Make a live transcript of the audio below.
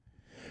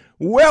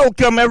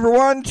Welcome,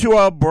 everyone, to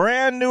a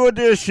brand new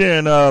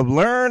edition of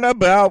Learn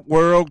About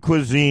World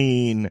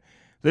Cuisine,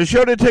 the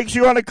show that takes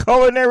you on a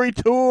culinary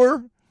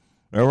tour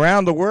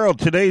around the world.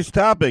 Today's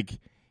topic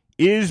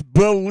is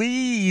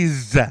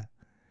Belize.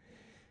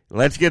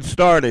 Let's get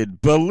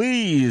started.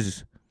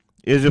 Belize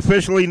is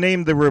officially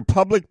named the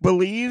Republic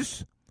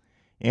Belize,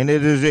 and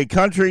it is a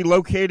country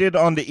located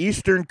on the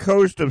eastern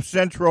coast of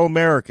Central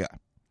America.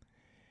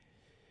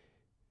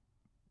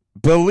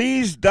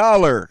 Belize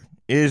dollar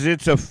is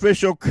its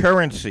official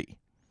currency.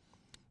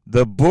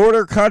 The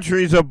border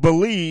countries of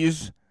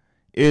Belize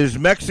is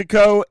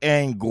Mexico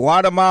and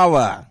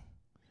Guatemala.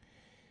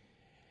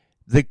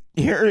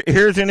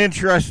 Here's an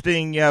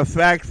interesting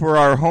fact for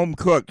our home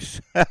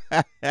cooks.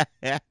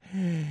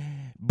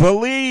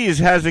 Belize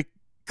has a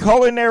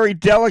culinary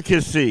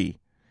delicacy.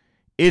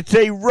 It's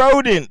a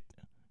rodent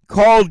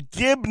called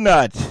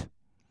gibnut,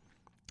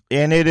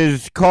 and it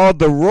is called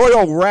the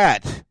royal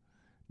rat,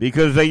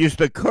 because they used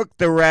to cook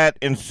the rat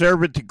and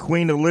serve it to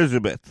Queen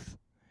Elizabeth.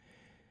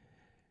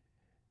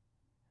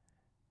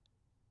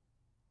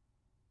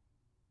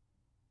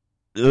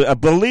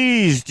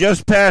 Belize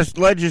just passed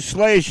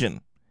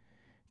legislation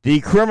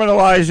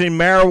decriminalizing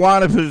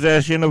marijuana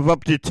possession of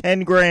up to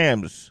 10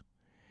 grams.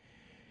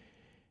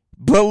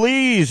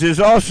 Belize is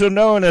also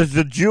known as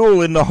the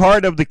jewel in the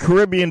heart of the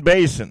Caribbean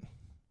basin.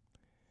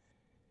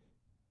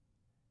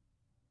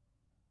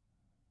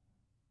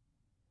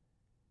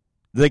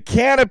 The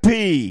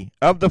canopy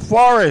of the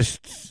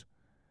forests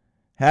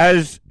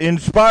has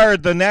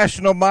inspired the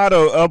national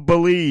motto of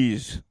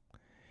Belize.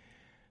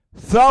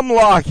 Thumb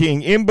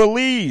locking in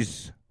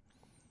Belize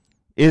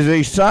is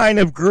a sign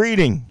of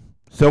greeting.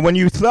 So when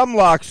you thumb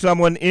lock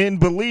someone in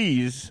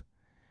Belize,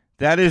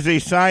 that is a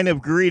sign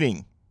of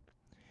greeting.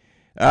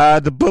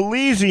 The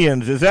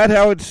Belizeans, is that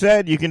how it's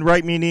said? You can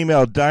write me an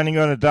email,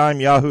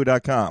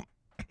 diningonadime@yahoo.com.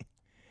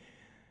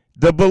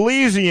 The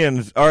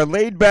Belizeans are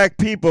laid-back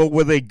people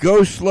with a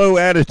go-slow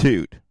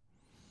attitude.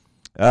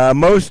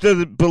 Most of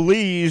the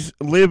Belize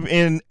live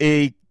in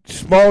a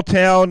small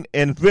town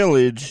and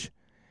village,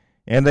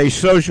 and they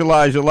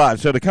socialize a lot.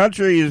 So the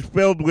country is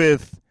filled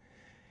with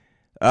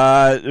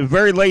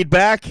very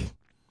laid-back.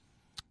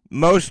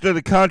 Most of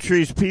the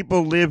country's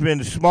people live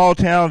in small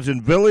towns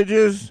and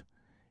villages,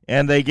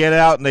 and they get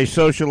out and they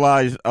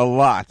socialize a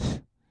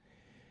lot.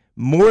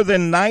 More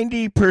than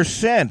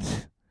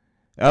 90%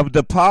 of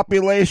the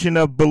population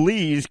of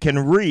Belize can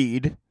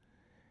read,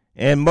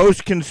 and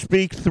most can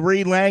speak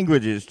 3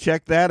 languages.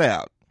 Check that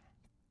out.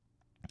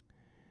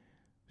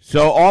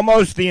 So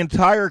almost the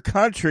entire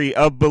country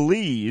of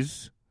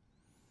Belize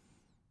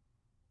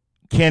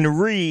can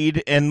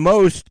read, and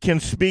most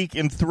can speak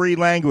in 3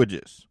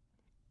 languages.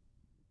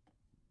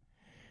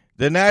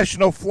 The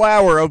national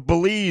flower of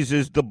Belize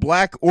is the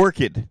black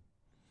orchid.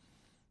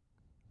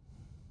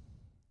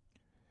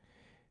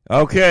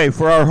 Okay,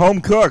 for our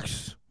home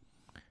cooks,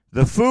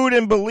 the food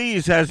in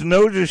Belize has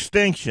no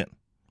distinction,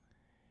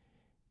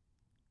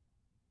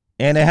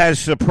 and it has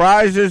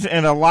surprises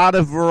and a lot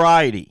of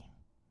variety.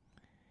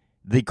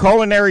 The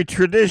culinary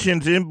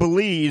traditions in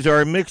Belize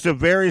are a mix of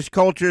various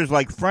cultures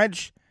like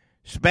French,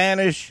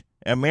 Spanish,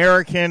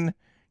 American,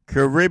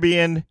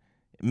 Caribbean,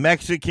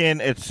 Mexican,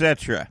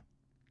 etc.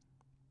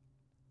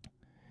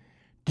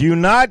 Do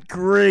not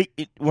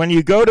greet, when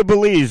you go to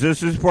Belize,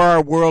 this is for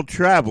our world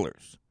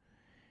travelers.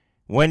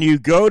 When you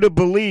go to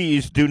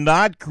Belize, do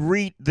not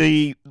greet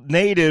the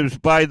natives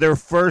by their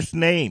first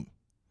name.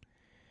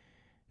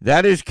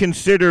 That is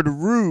considered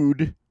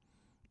rude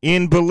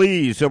in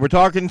Belize. So we're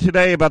talking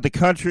today about the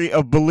country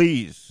of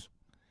Belize.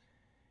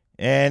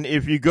 And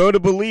if you go to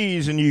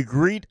Belize and you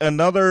greet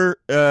another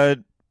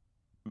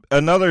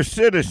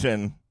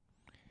citizen,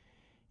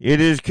 it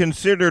is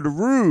considered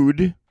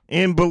rude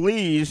in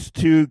Belize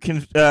to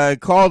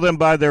call them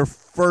by their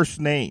first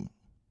name.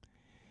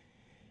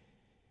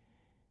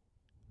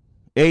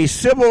 A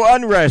civil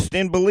unrest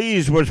in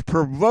Belize was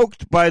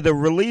provoked by the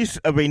release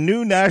of a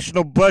new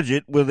national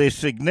budget with a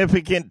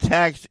significant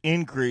tax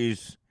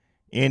increase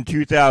in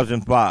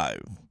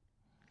 2005.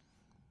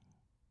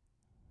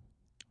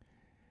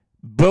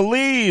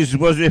 Belize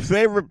was a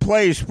favorite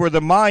place for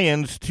the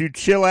Mayans to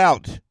chill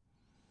out.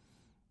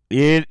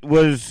 It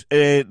was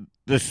the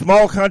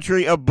small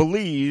country of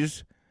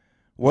Belize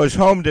was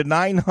home to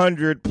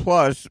 900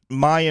 plus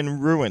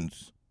Mayan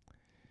ruins.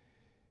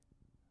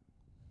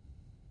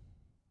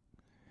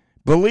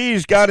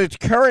 Belize got its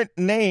current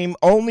name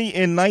only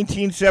in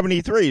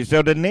 1973,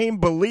 so the name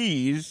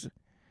Belize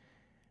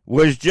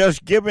was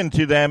just given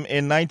to them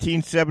in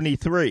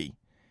 1973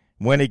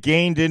 when it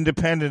gained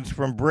independence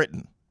from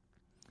Britain.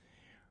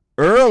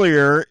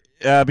 Earlier,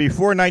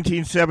 before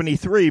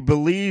 1973,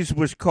 Belize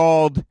was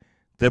called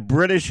the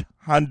British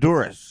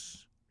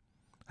Honduras.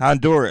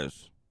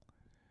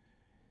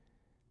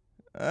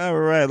 All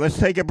right, let's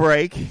take a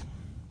break.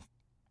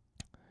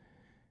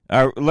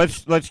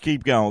 Let's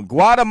keep going.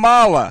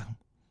 Guatemala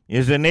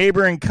is a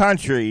neighboring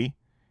country,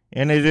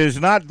 and it is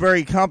not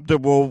very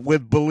comfortable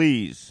with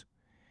Belize,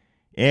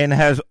 and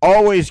has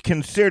always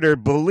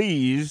considered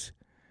Belize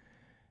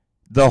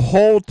the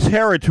whole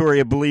territory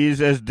of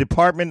Belize as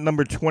Department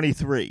Number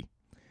 23.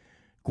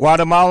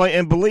 Guatemala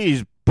and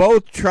Belize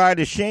both try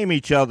to shame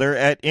each other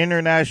at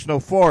international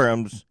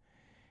forums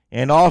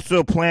and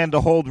also plan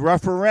to hold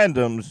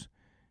referendums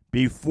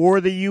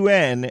before the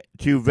UN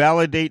to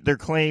validate their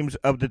claims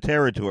of the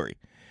territory.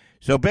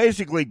 So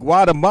basically,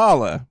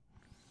 Guatemala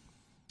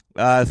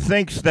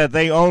thinks that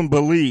they own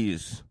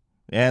Belize,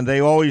 and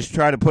they always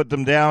try to put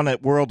them down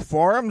at world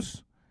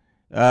forums.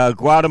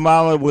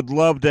 Guatemala would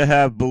love to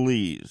have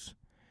Belize.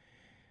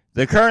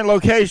 The current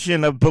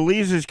location of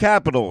Belize's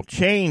capital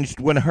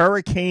changed when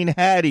Hurricane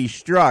Hattie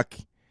struck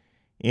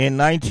in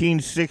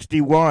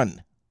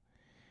 1961.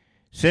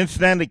 Since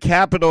then, the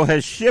capital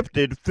has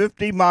shifted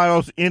 50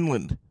 miles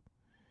inland.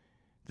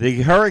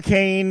 The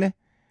Hurricane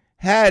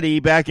Hattie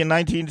back in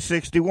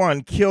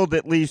 1961 killed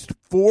at least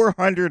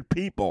 400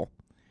 people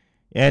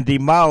and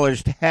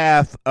demolished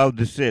half of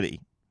the city.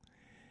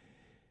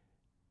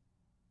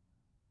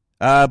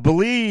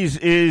 Belize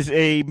is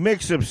a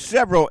mix of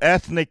several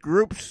ethnic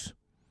groups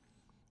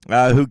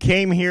who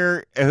came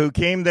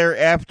there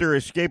after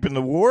escaping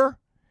the war.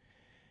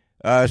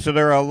 So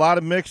there are a lot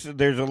of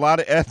there's a lot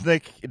of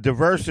ethnic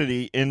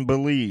diversity in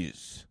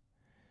Belize.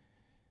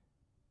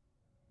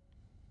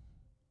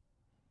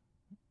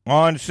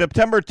 On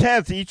September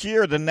 10th each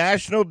year, the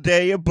National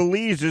Day of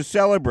Belize is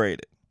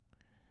celebrated.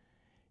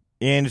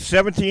 In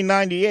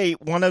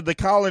 1798, one of the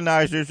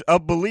colonizers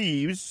of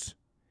Belize,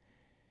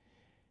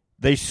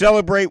 they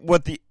celebrate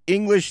what the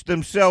English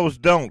themselves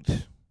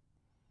don't.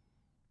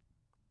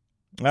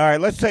 All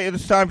right, let's say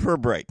it's time for a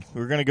break.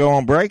 We're going to go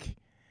on break.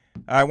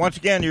 All right, once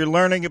again, you're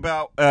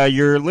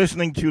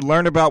listening to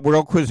Learn About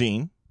World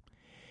Cuisine.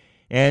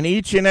 And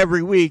each and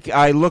every week,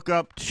 I look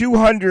up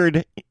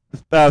 200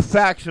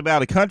 facts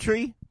about a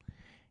country.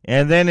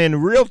 And then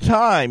in real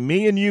time,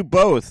 me and you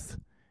both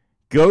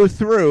go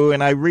through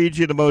and I read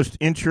you the most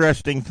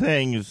interesting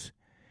things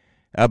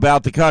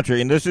about the country.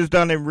 And this is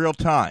done in real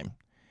time.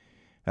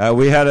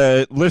 We had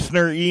a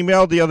listener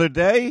email the other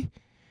day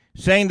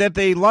saying that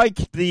they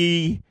liked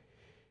the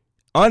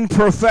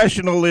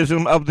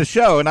unprofessionalism of the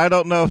show, and I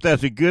don't know if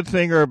that's a good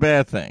thing or a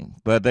bad thing,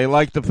 but they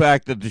like the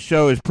fact that the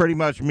show is pretty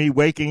much me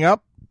waking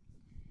up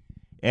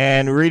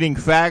and reading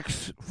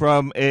facts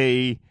from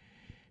a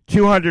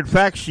 200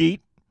 fact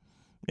sheet,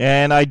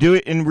 and I do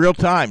it in real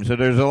time, so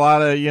there's a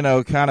lot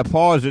of, kind of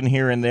pause in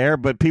here and there,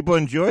 but people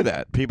enjoy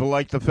that. People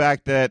like the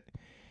fact that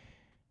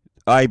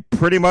I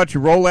pretty much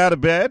roll out of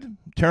bed,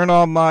 turn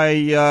on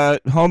my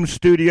home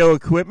studio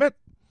equipment,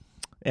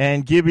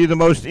 and give you the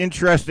most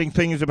interesting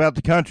things about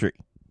the country.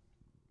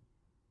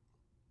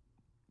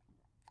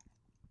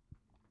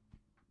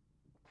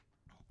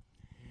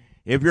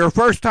 If you're a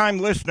first-time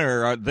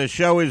listener, the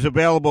show is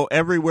available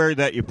everywhere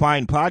that you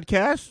find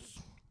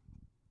podcasts.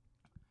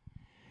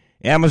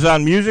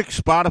 Amazon Music,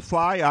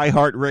 Spotify,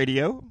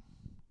 iHeartRadio.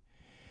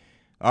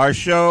 My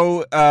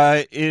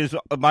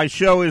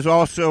show is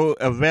also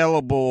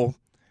available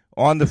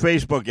on the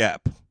Facebook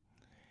app.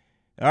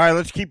 All right,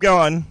 let's keep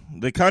going.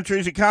 The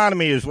country's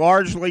economy is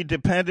largely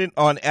dependent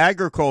on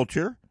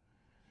agriculture,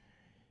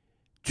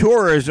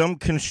 tourism,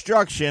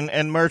 construction,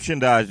 and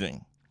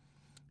merchandising.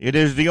 It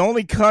is the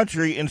only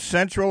country in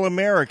Central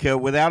America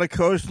without a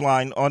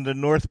coastline on the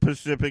North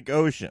Pacific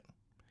Ocean.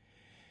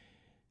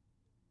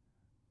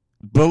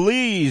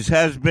 Belize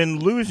has been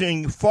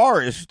losing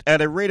forest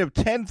at a rate of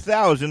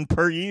 10,000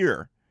 per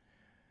year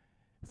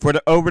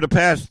over the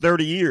past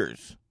 30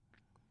 years.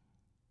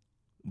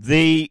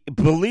 The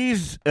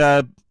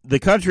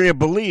country of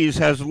Belize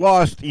has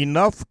lost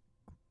enough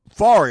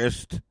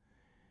forest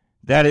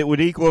that it would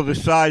equal the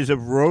size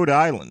of Rhode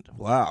Island.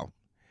 Wow.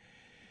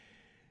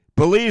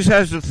 Belize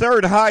has the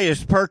third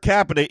highest per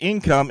capita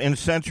income in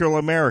Central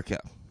America.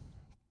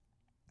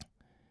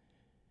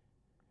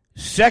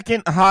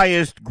 Second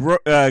highest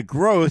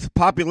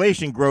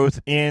population growth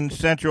in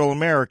Central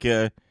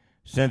America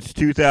since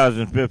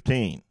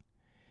 2015.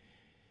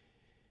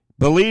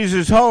 Belize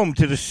is home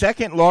to the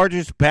second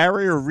largest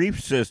barrier reef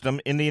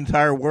system in the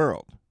entire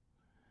world.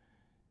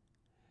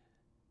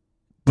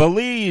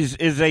 Belize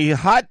is a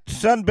hot,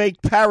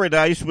 sun-baked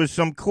paradise with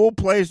some cool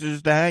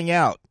places to hang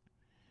out.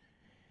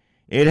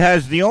 It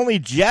has the only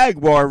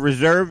jaguar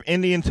reserve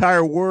in the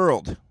entire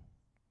world.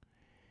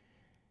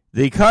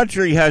 The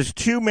country has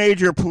two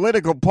major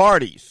political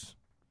parties.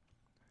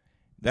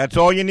 That's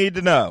all you need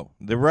to know.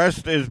 The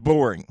rest is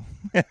boring.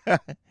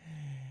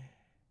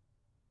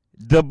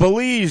 The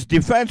Belize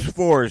Defense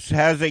Force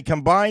has a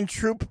combined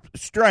troop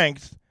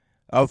strength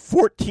of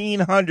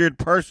 1,400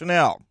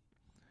 personnel,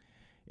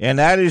 and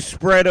that is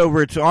spread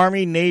over its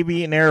Army,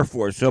 Navy, and Air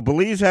Force. So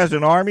Belize has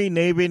an Army,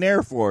 Navy, and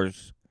Air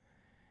Force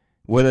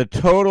with a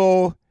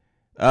total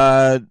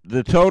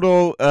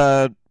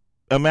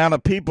amount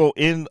of people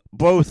in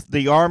both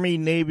the Army,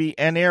 Navy,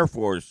 and Air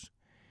Force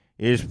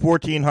is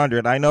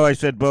 1,400. I know I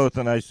said both,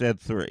 and I said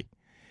three.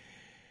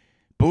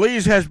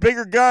 Belize has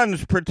bigger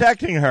guns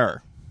protecting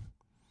her.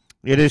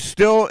 It is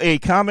still a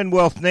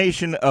Commonwealth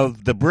nation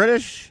of the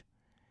British,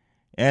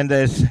 and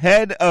as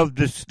head of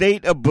the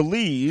state of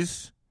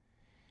Belize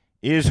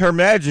is Her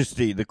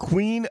Majesty, the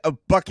Queen of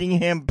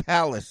Buckingham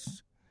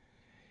Palace.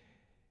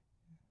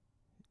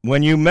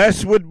 When you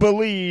mess with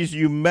Belize,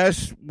 you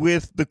mess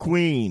with the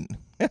Queen.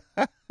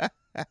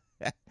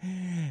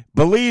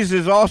 Belize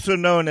is also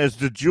known as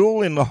the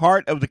jewel in the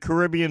heart of the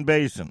Caribbean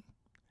Basin.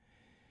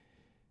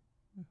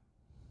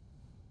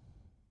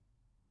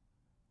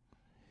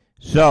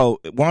 So,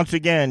 once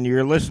again,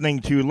 you're listening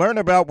to Learn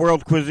About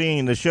World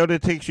Cuisine, the show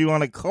that takes you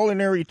on a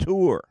culinary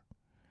tour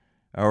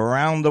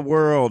around the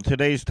world.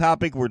 Today's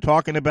topic, we're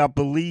talking about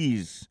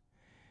Belize.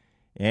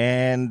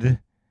 And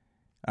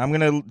I'm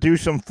going to do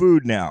some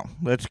food now.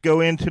 Let's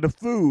go into the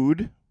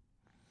food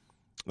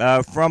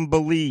from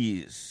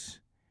Belize.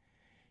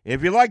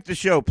 If you like the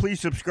show, please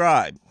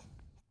subscribe.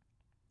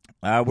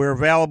 We're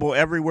available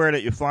everywhere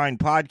that you find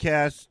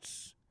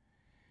podcasts.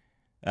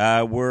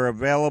 We're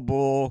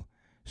available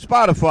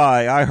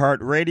Spotify,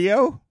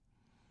 iHeartRadio,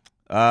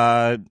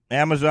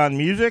 Amazon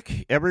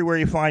Music, everywhere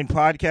you find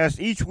podcasts.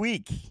 Each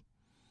week,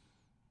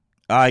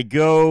 I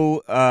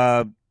go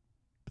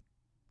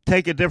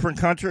take a different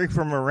country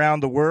from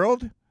around the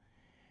world,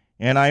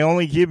 and I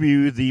only give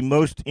you the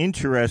most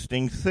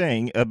interesting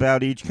thing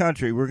about each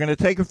country. We're going to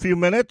take a few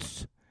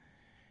minutes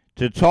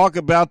to talk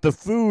about the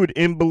food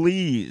in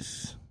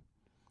Belize,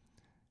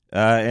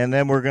 and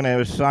then we're going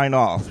to sign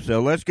off.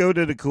 So let's go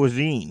to the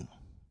cuisine.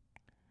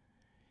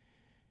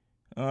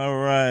 All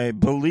right,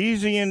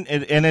 Belizean,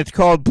 and it's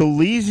called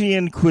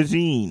Belizean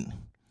cuisine.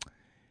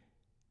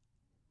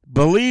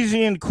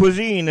 Belizean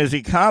cuisine is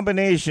a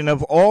combination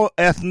of all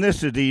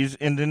ethnicities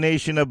in the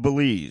nation of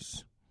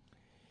Belize.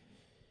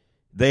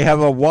 They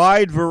have a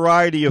wide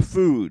variety of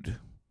food.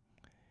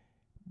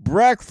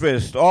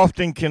 Breakfast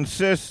often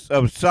consists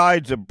of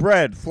sides of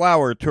bread,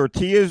 flour,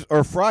 tortillas,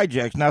 or fried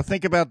jacks. Now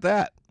think about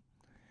that.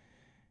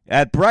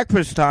 At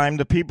breakfast time,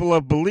 the people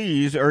of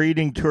Belize are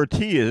eating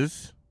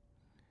tortillas,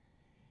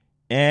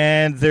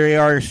 and they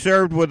are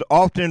served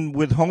often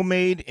with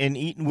homemade and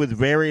eaten with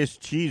various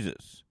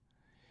cheeses.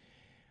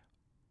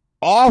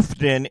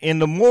 Often in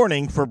the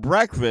morning for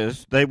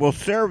breakfast, they will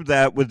serve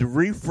that with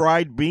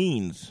refried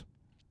beans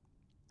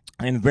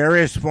and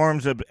various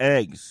forms of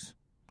eggs.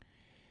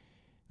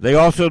 They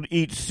also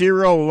eat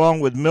cereal along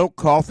with milk,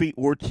 coffee,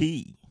 or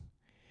tea.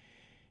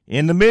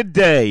 In the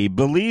midday,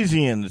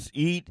 Belizeans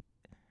eat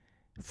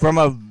from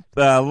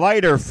a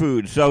lighter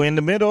food. So in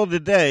the middle of the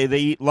day, they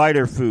eat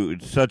lighter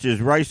foods, such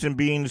as rice and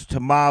beans,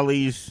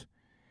 tamales,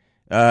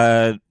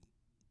 empanadas,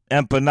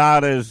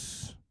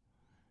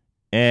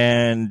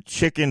 and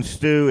chicken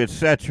stew,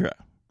 etc.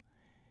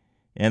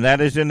 And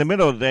that is in the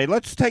middle of the day.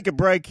 Let's take a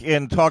break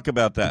and talk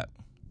about that.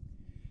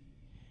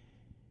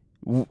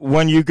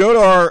 When you go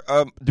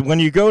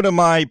to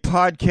my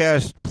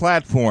podcast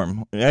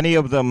platform, any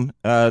of them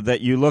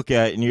that you look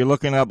at, and you're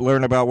looking up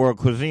Learn About World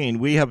Cuisine,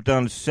 we have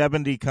done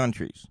 70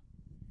 countries.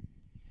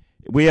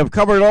 We have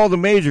covered all the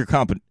major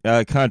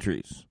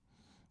countries.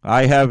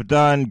 I have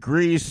done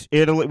Greece,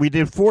 Italy. We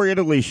did 4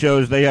 Italy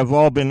shows. They have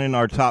all been in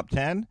our top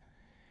 10.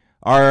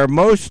 Our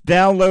most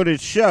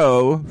downloaded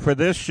show for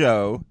this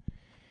show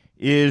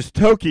is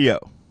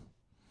Tokyo.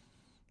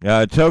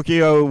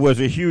 Tokyo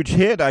was a huge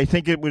hit. I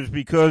think it was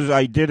because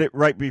I did it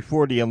right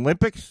before the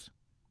Olympics.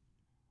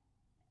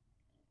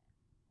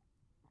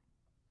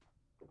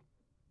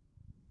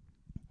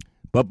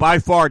 But by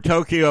far,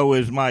 Tokyo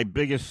is my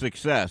biggest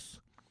success.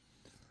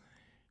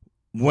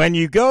 When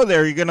you go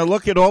there, you're going to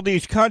look at all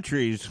these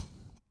countries.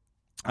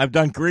 I've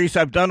done Greece.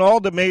 I've done all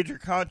the major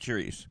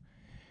countries.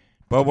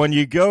 But when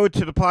you go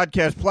to the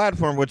podcast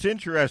platform, what's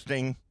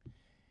interesting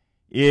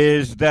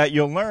is that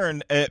you'll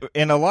learn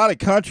in a lot of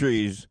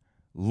countries,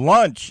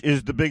 lunch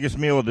is the biggest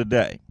meal of the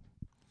day.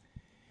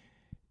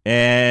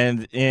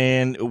 And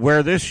in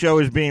where this show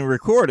is being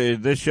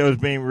recorded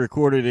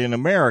in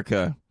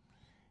America.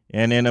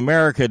 And in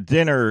America,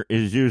 dinner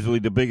is usually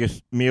the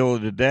biggest meal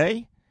of the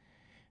day.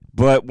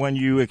 But when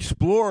you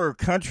explore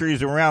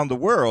countries around the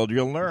world,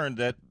 you'll learn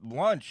that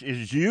lunch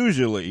is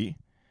usually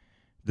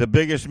the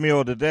biggest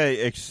meal of the day,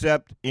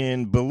 except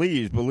in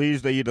Belize.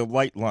 Belize, they eat a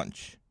light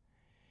lunch.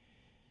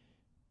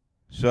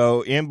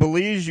 So in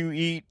Belize, you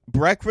eat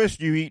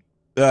breakfast, you eat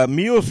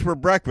meals for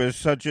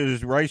breakfast, such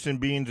as rice and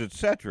beans,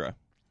 etc.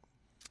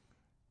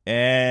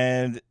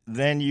 And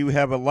then you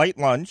have a light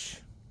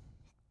lunch.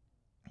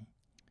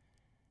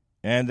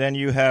 And then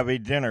you have a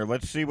dinner.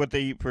 Let's see what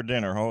they eat for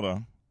dinner. Hold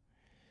on.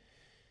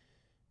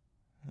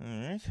 All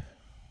right.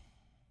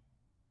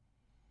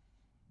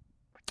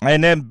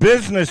 And then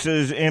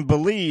businesses in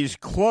Belize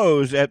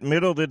close at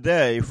middle of the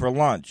day for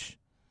lunch.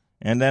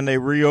 And then they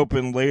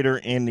reopen later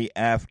in the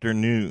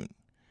afternoon.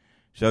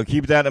 So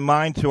keep that in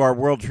mind to our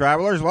world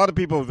travelers. A lot of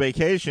people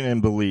vacation in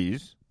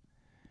Belize.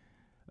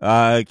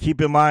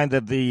 Keep in mind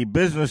that the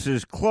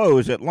businesses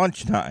close at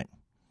lunchtime.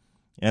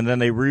 And then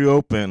they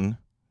reopen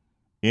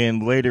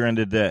later in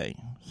the day.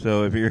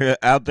 So if you're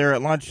out there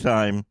at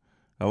lunchtime,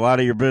 a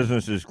lot of your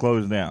businesses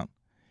close down.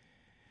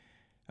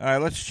 All right,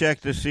 let's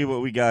check to see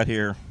what we got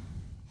here.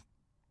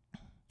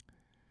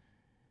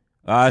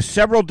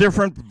 Several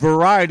different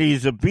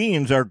varieties of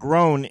beans are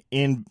grown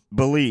in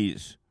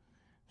Belize.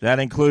 That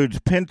includes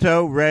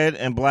pinto, red,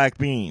 and black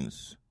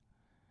beans.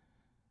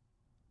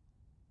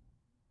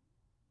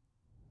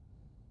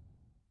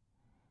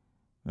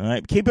 All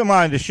right. Keep in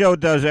mind, the show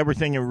does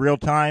everything in real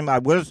time. I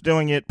was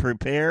doing it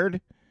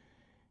prepared,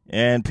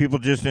 and people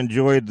just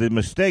enjoyed the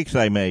mistakes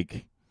I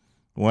make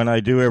when I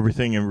do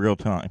everything in real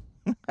time.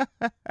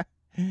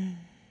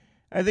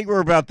 I think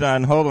we're about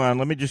done. Hold on.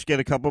 Let me just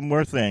get a couple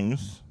more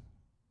things.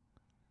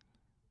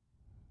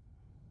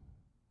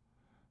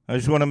 I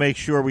just want to make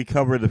sure we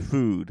cover the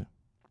food.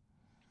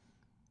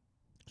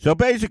 So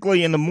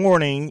basically, in the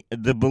morning,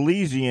 the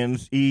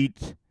Belizeans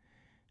eat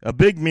a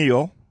big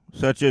meal,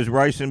 such as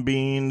rice and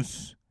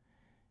beans,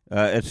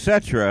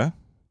 etc.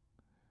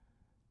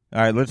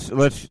 All right,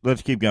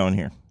 let's keep going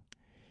here.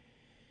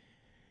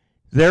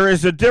 There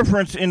is a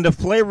difference in the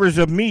flavors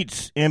of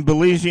meats in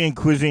Belizean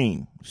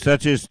cuisine,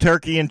 such as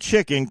turkey and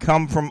chicken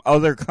come from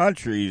other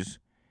countries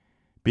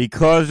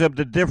because of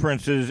the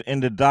differences in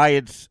the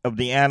diets of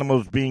the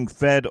animals being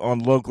fed on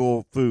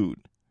local food.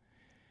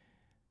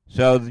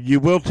 So you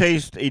will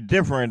taste a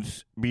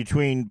difference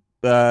between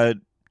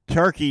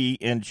turkey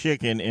and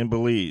chicken in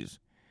Belize,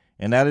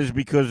 and that is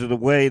because of the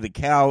way the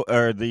cow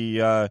or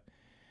the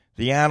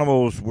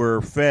animals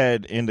were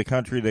fed in the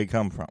country they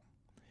come from.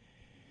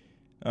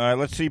 All right,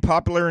 let's see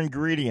popular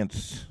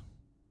ingredients.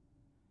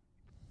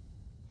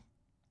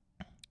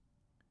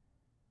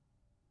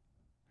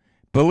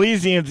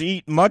 Belizeans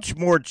eat much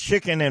more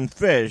chicken and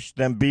fish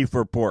than beef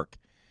or pork.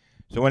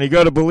 So when you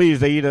go to Belize,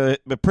 they eat a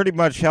pretty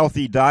much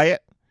healthy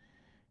diet.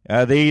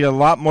 They eat a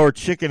lot more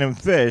chicken and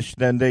fish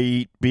than they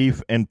eat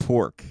beef and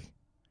pork.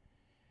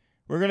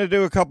 We're going to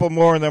do a couple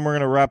more, and then we're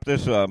going to wrap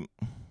this up.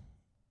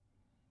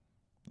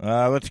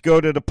 Let's go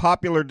to the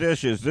popular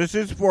dishes. This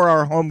is for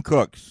our home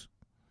cooks.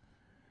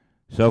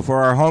 So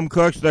for our home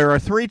cooks, there are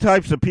 3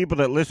 types of people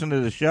that listen to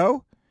the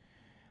show.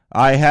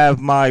 I have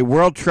my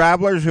world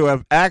travelers who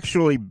have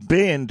actually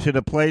been to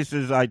the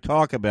places I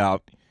talk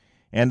about,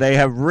 and they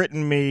have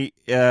written me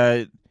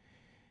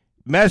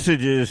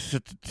messages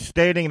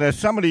stating that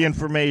some of the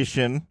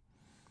information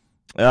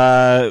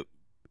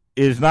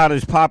is not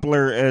as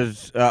popular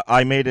as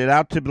I made it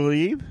out to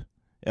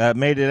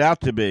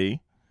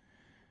be.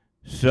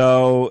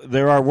 So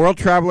there are world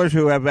travelers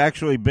who have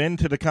actually been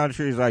to the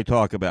countries I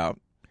talk about.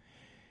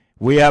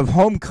 We have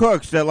home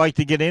cooks that like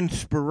to get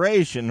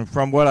inspiration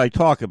from what I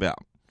talk about.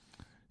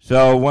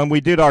 So when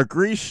we did our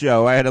Greece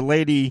show, I had a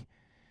lady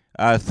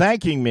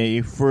thanking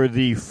me for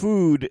the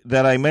food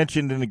that I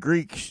mentioned in the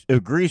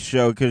Greece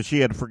show because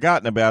she had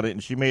forgotten about it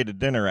and she made a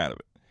dinner out of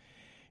it.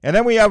 And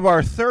then we have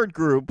our third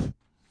group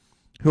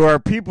who are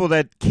people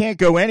that can't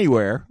go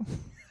anywhere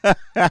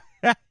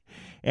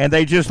and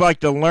they just like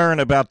to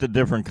learn about the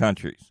different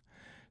countries.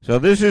 So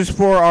this is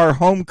for our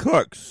home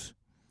cooks.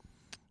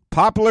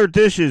 Popular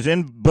dishes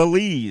in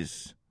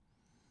Belize: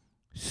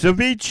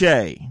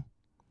 ceviche,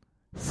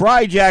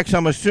 fry jacks,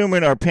 I'm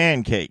assuming, are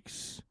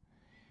pancakes,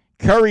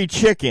 curry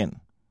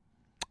chicken,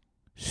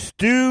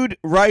 stewed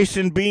rice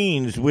and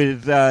beans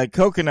with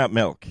coconut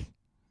milk.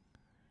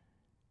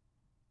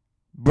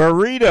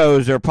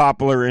 Burritos are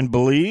popular in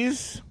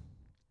Belize.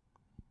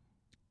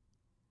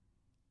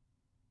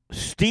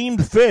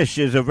 Steamed fish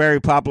is a very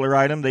popular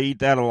item. They eat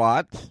that a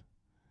lot.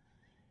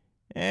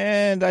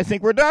 And I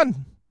think we're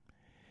done.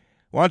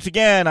 Once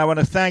again, I want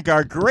to thank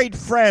our great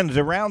friends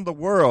around the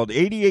world.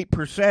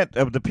 88%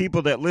 of the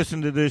people that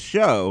listen to this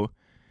show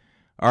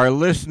are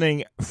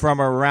listening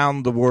from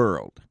around the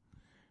world.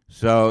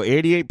 So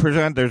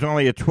 88%, there's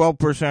only a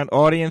 12%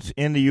 audience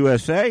in the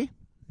USA.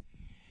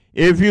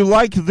 If you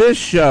like this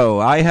show,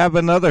 I have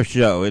another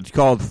show. It's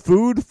called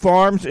Food,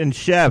 Farms, and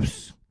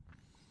Chefs.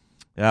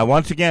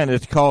 Once again,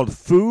 it's called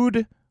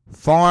Food,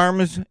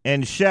 Farms,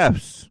 and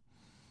Chefs.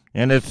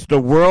 And it's the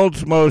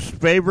world's most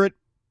favorite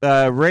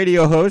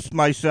radio host,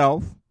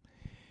 myself.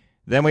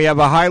 Then we have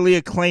a highly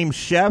acclaimed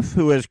chef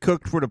who has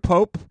cooked for the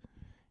Pope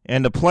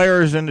and the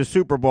players in the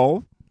Super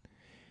Bowl.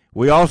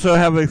 We also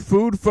have a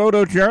food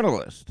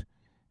photojournalist,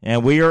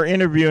 and we are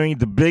interviewing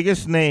the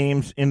biggest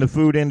names in the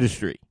food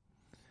industry.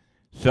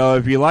 So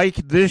if you like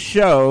this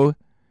show,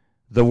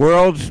 the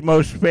world's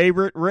most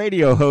favorite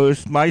radio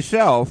host,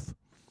 myself,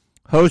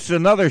 hosts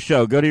another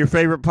show. Go to your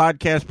favorite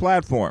podcast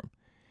platform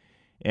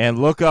and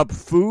look up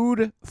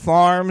Food,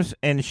 Farms,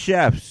 and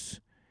Chefs.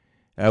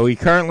 We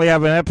currently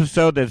have an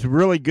episode that's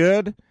really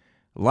good.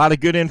 A lot of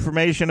good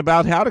information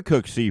about how to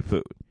cook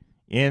seafood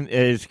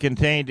is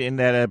contained in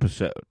that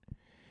episode.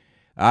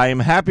 I am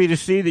happy to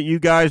see that you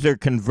guys are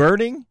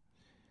converting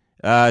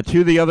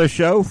to the other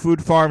show,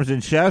 Food, Farms,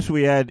 and Chefs.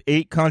 We had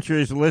 8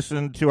 countries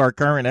listen to our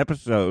current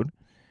episode,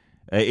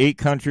 8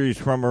 countries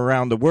from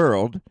around the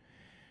world.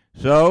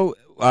 So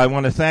I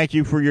want to thank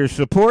you for your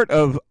support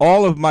of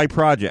all of my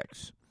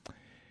projects.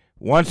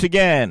 Once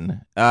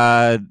again,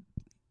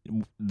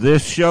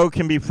 this show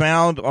can be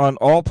found on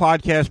all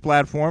podcast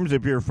platforms.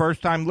 If you're a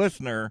first-time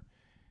listener,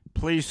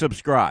 please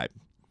subscribe.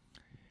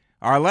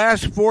 Our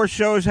last 4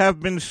 shows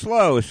have been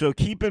slow, so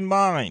keep in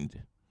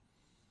mind,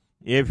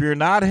 if you're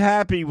not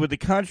happy with the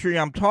country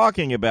I'm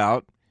talking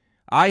about,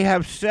 I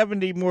have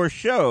 70 more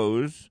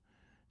shows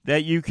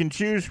that you can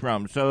choose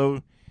from.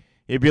 So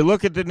if you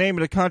look at the name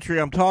of the country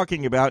I'm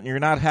talking about and you're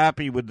not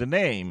happy with the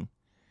name,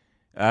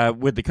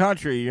 with the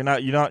country, you're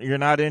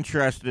not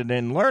interested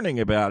in learning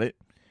about it,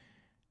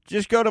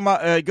 just go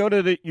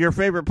to your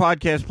favorite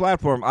podcast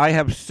platform. I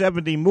have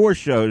 70 more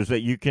shows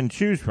that you can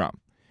choose from.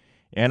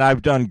 And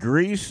I've done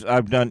Greece,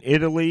 I've done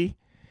Italy,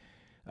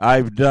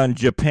 I've done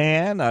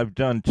Japan, I've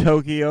done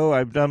Tokyo,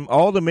 I've done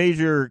all the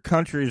major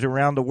countries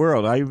around the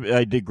world.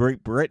 I did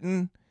Great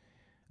Britain,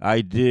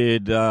 I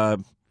did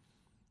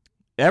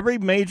every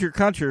major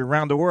country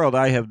around the world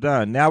I have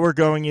done. Now we're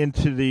going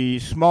into the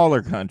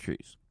smaller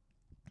countries.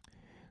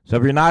 So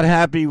if you're not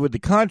happy with the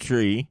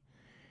country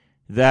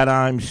that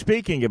I'm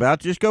speaking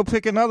about, just go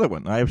pick another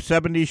one. I have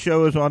 70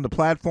 shows on the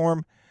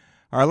platform.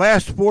 Our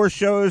last 4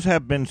 shows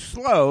have been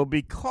slow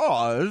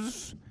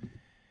because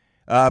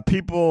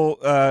people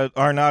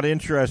are not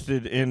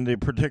interested in the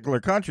particular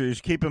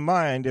countries. Keep in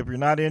mind, if you're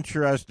not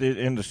interested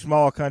in the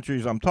small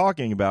countries I'm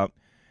talking about,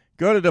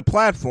 go to the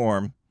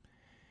platform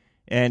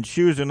and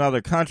choose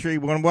another country.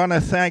 We want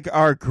to thank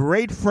our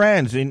great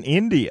friends in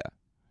India.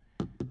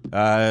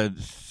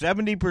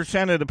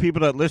 70% of the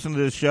people that listen to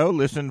this show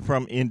listen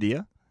from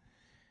India.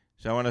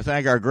 So I want to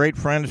thank our great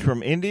friends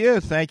from India.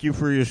 Thank you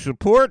for your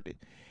support.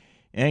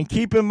 And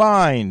keep in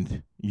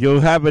mind,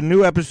 you'll have a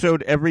new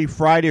episode every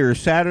Friday or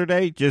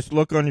Saturday. Just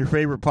look on your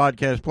favorite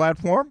podcast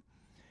platform.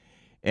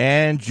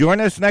 And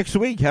join us next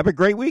week. Have a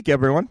great week,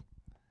 everyone.